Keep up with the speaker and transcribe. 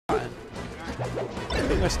I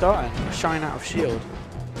think we're starting. Shine out of shield.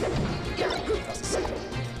 That's a signal.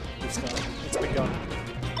 We've started. It's begun.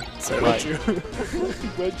 So like,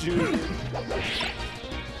 We're due.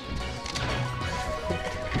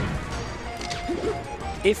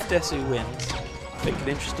 if Desu wins, I think an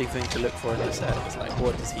interesting thing to look for in the set is like,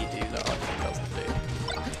 what does he do that Archie doesn't do?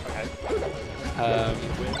 Okay.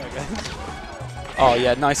 Win, I guess. Oh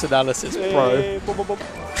yeah, nice analysis, bro. Hey, boom, boom, boom.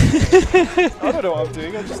 I don't know what I'm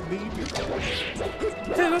doing. I just need you.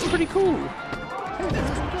 Yeah, that's pretty cool.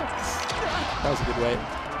 That was a good weight.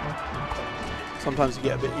 Sometimes you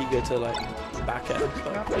get a bit eager to like back it.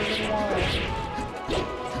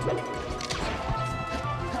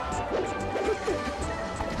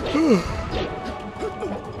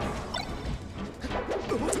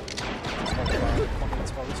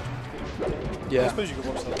 Yeah. I suppose you could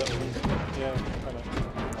watch that better. Yeah, I know.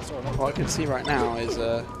 That's all right. What I can see right now is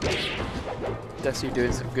Desu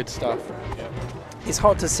doing some good stuff. Yeah. It's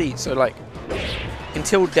hard to see, so like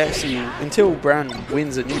until Bran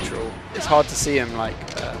wins a neutral, it's hard to see him like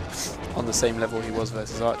on the same level he was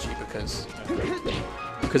versus Archie because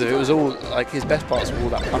if it was all like his best parts were all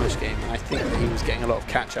that punish game, and I think that he was getting a lot of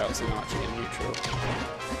catch outs in Archie and neutral.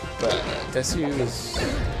 But Desu is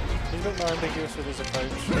He's a bit more ambiguous with his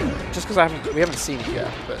approach. just because we haven't seen it yet,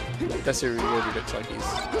 but Desu really looks like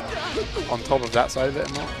he's on top of that side of it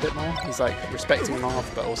a bit more. He's like respecting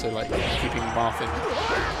Marth, but also like keeping Marth in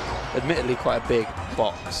admittedly quite a big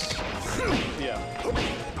box. Yeah.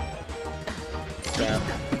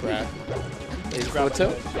 Grab. Laser forward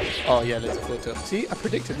tilt? Oh yeah, laser forward tilt. See, I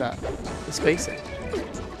predicted that. The spacing.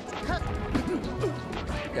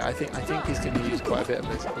 Yeah, I think he's going to use quite a bit of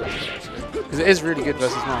laser forward tilt actually, because it is really good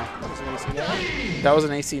versus Marth. That was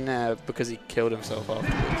an AC nair because he killed himself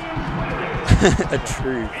afterwards. A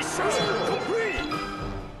true.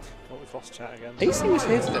 Oh, we've lost chat again. AC was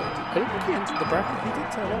here today. I didn't think he entered the bracket. He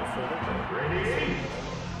did turn up for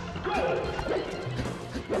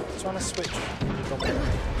it. Trying to switch.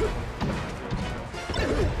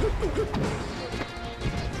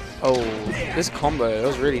 Oh, this combo, that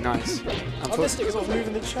was really nice. I missed it because I was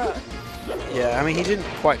moving the chat. Yeah, I mean, he didn't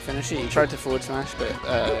quite finish it. He tried to forward smash, but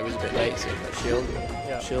it was a bit late, so he got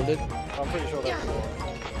shielded. I'm pretty sure that was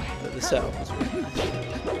But the setup was really nice.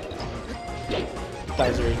 That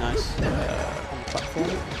was really nice on the platform.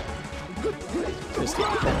 Just get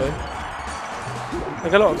the combo.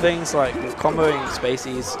 Like a lot of things, like with comboing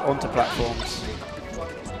spacies onto platforms,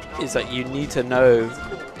 is that you need to know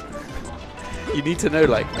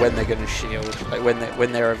like when they're gonna shield, like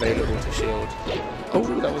when they're available to shield. Oh,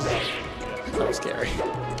 that was scary.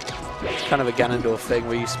 It's kind of a Ganondorf thing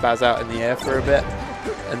where you spaz out in the air for a bit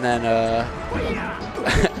and then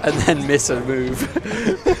and then miss a move.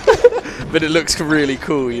 But it looks really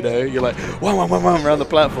cool, you know. You're like wham wham wham wham around the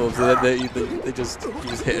platforms, and then you just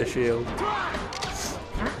hit a shield.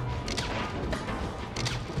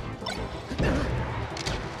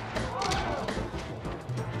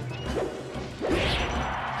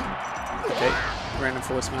 Okay, random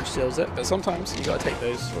forward smash seals it, but sometimes you gotta take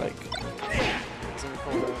those like.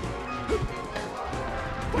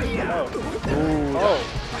 Oh,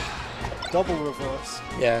 double reverse.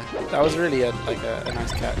 Yeah, that was really a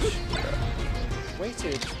nice catch.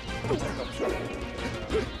 Waited.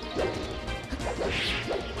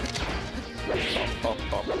 Bop,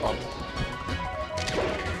 bop, bop.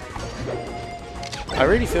 I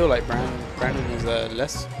really feel like Brandon is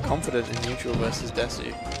less confident in neutral versus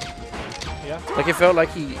Desu. Yeah. Like it felt like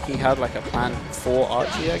he had like a plan for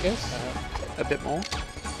Archie, I guess, a bit more,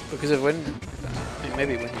 because of when. I mean,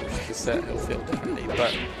 maybe when he reaches his set, he'll feel differently,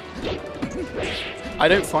 but I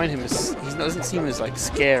don't find him as he doesn't seem as like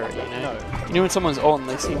scary, you know. No. You know when someone's on,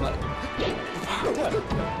 they seem like.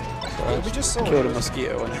 Yeah. We just saw killed a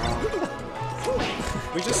mosquito on your arm.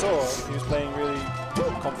 We just saw he was playing really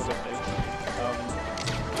confidently.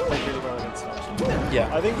 Played really well against Archie.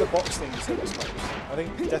 Yeah. I think the box thing you said was close. I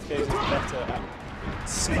think Deathgazer is better at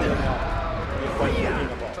scaling up the opponent in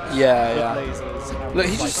the box. Yeah. Lasers, Look,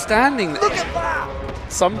 he's just standing there. Look at that!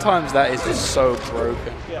 Sometimes that is just so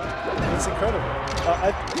broken. Yeah, it's incredible.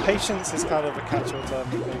 Patience is kind of a catch-all term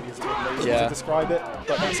that maybe is a bit lazy to describe it,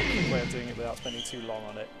 but that's a quick way of doing it without spending too long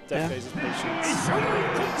on it. Deathgazer's patience is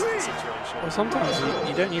the situation. Well, sometimes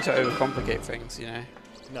you don't need to overcomplicate things, you know.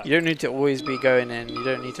 No. You don't need to always be going in. You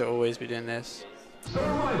don't need to always be doing this.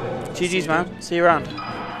 GG's, man. See you around.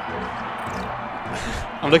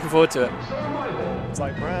 I'm looking forward to it. It's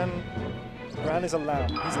like Bran is a lamb.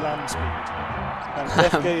 He's lamb speed. And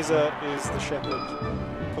Deathgazer is the shepherd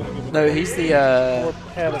calling him. No, he's the Or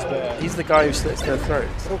hairless bear. he's the guy who slits their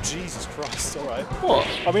throats. Oh Jesus Christ! All right. What?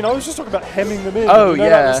 I mean, I was just talking about hemming them in. Oh you know,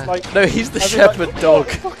 yeah. that was like, No, he's the as in, shepherd like, dog.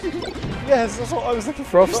 Yes, that's what I was looking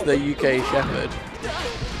for. Prof's the UK shepherd.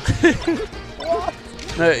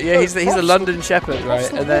 No, yeah, he's the London shepherd,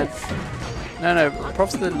 right? And then no,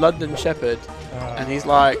 Prof's the London shepherd, and he's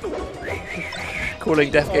like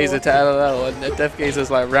calling Deathgazer to LLL, and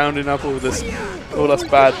Deathgazer's like rounding up all us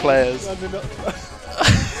bad players.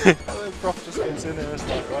 Prof just gets in there and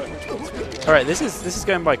like, right, which one's good? All right, this is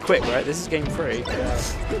going by quick, right? This is game 3.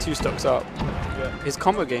 Yeah. 2 stocks up. Yeah. His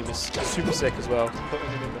combo game is super sick as well. Putting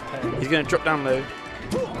him in the pen. He's going to drop down low.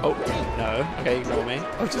 Oh, no. Okay, ignore me.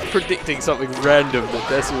 I was just predicting something random that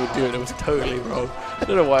Desi would do, and it was totally wrong. I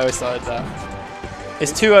don't know why I started that.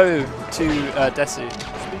 It's 2-0 to Desi.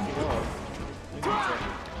 Speaking of,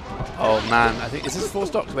 Oh, man. I think... Is this 4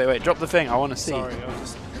 stocks? Wait. Drop the thing. I want to see. sorry, I was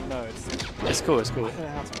just... No, It's cool. I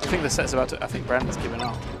think the set's about to... I think Brandon's giving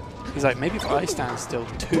up. He's like, maybe if I stand still,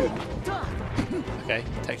 2. Okay,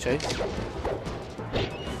 tech chase.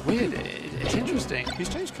 Weird. It's interesting. He's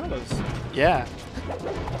changed colours. Yeah.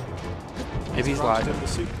 Maybe he's like the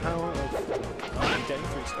superpower of getting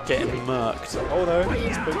 3 stars. getting murked. Oh no,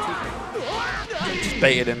 he's booted. Just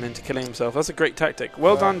baited him into killing himself. That's a great tactic.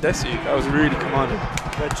 Well done, Desu. That was really commanding.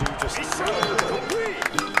 Reggie just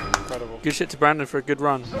incredible. Good shit to Brandon for a good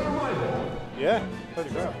run. Yeah, holy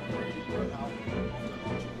crap.